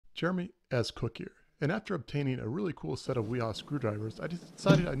Jeremy as Cook here, and after obtaining a really cool set of Wiha screwdrivers, I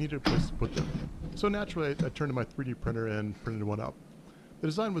decided I needed a place to put them. So naturally, I turned to my 3D printer and printed one up. The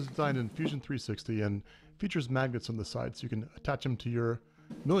design was designed in Fusion 360 and features magnets on the side so you can attach them to your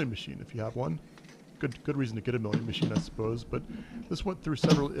milling machine if you have one. Good reason to get a milling machine, I suppose, but this went through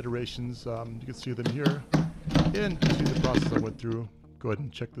several iterations. You can see them here, and to see the process I went through, go ahead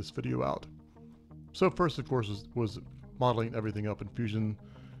and check this video out. So first, of course, was modeling everything up in Fusion.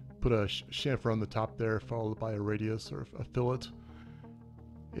 Put a chamfer on the top there, followed by a radius or a fillet.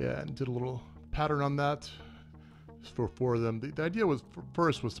 Yeah, and did a little pattern on that for 4 of them. The idea was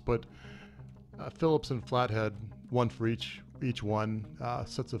first was to put Phillips and flathead, one for each one,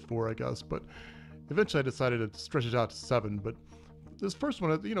 sets of 4, I guess. But eventually, I decided to stretch it out to 7. But this first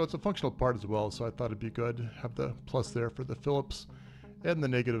one, it's a functional part as well, so I thought it'd be good have the plus there for the Phillips and the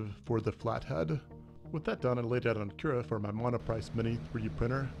negative for the flathead. With that done, I laid it out on Cura for my Monoprice Mini 3D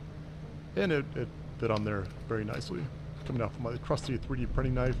printer, and it fit on there very nicely, coming off of my trusty 3D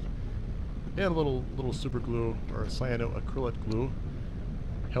printing knife, and a little super glue or cyano acrylic glue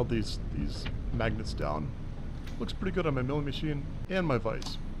held these magnets down. Looks pretty good on my milling machine and my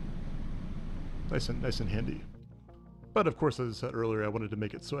vise. Nice and handy. But of course, as I said earlier, I wanted to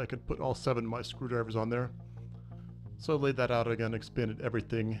make it so I could put all 7 of my screwdrivers on there. So I laid that out again, expanded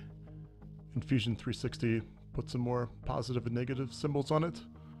everything in Fusion 360, put some more positive and negative symbols on it.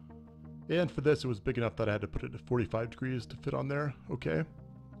 And for this, it was big enough that I had to put it at 45 degrees to fit on there. Okay,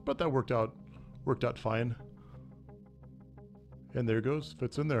 but that worked out fine. And there it goes,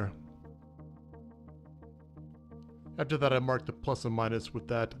 fits in there. After that, I marked the plus and minus with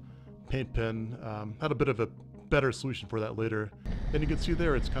that paint pen. Had a bit of a better solution for that later. And you can see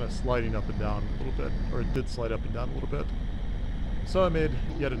there, it's kind of sliding up and down a little bit, or it did slide up and down a little bit. So I made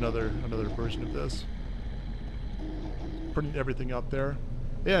yet another version of this, printing everything out there.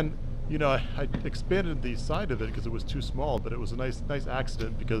 And I expanded the side of it because it was too small, but it was a nice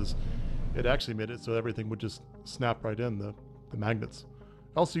accident because it actually made it so everything would just snap right in, the magnets.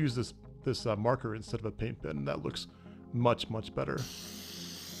 I also used this marker instead of a paint pen, and that looks much better.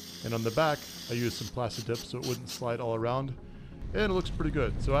 And on the back, I used some plastic dip so it wouldn't slide all around, and it looks pretty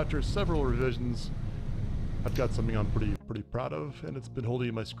good. So after several revisions, I've got something I'm pretty proud of, and it's been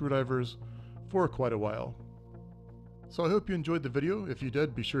holding my screwdrivers for quite a while. So I hope you enjoyed the video. If you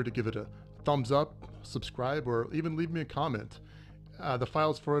did, be sure to give it a thumbs up, subscribe, or even leave me a comment. The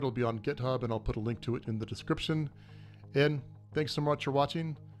files for it will be on GitHub, and I'll put a link to it in the description. And thanks so much for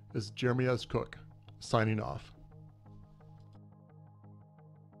watching. This is Jeremy as Cook, signing off.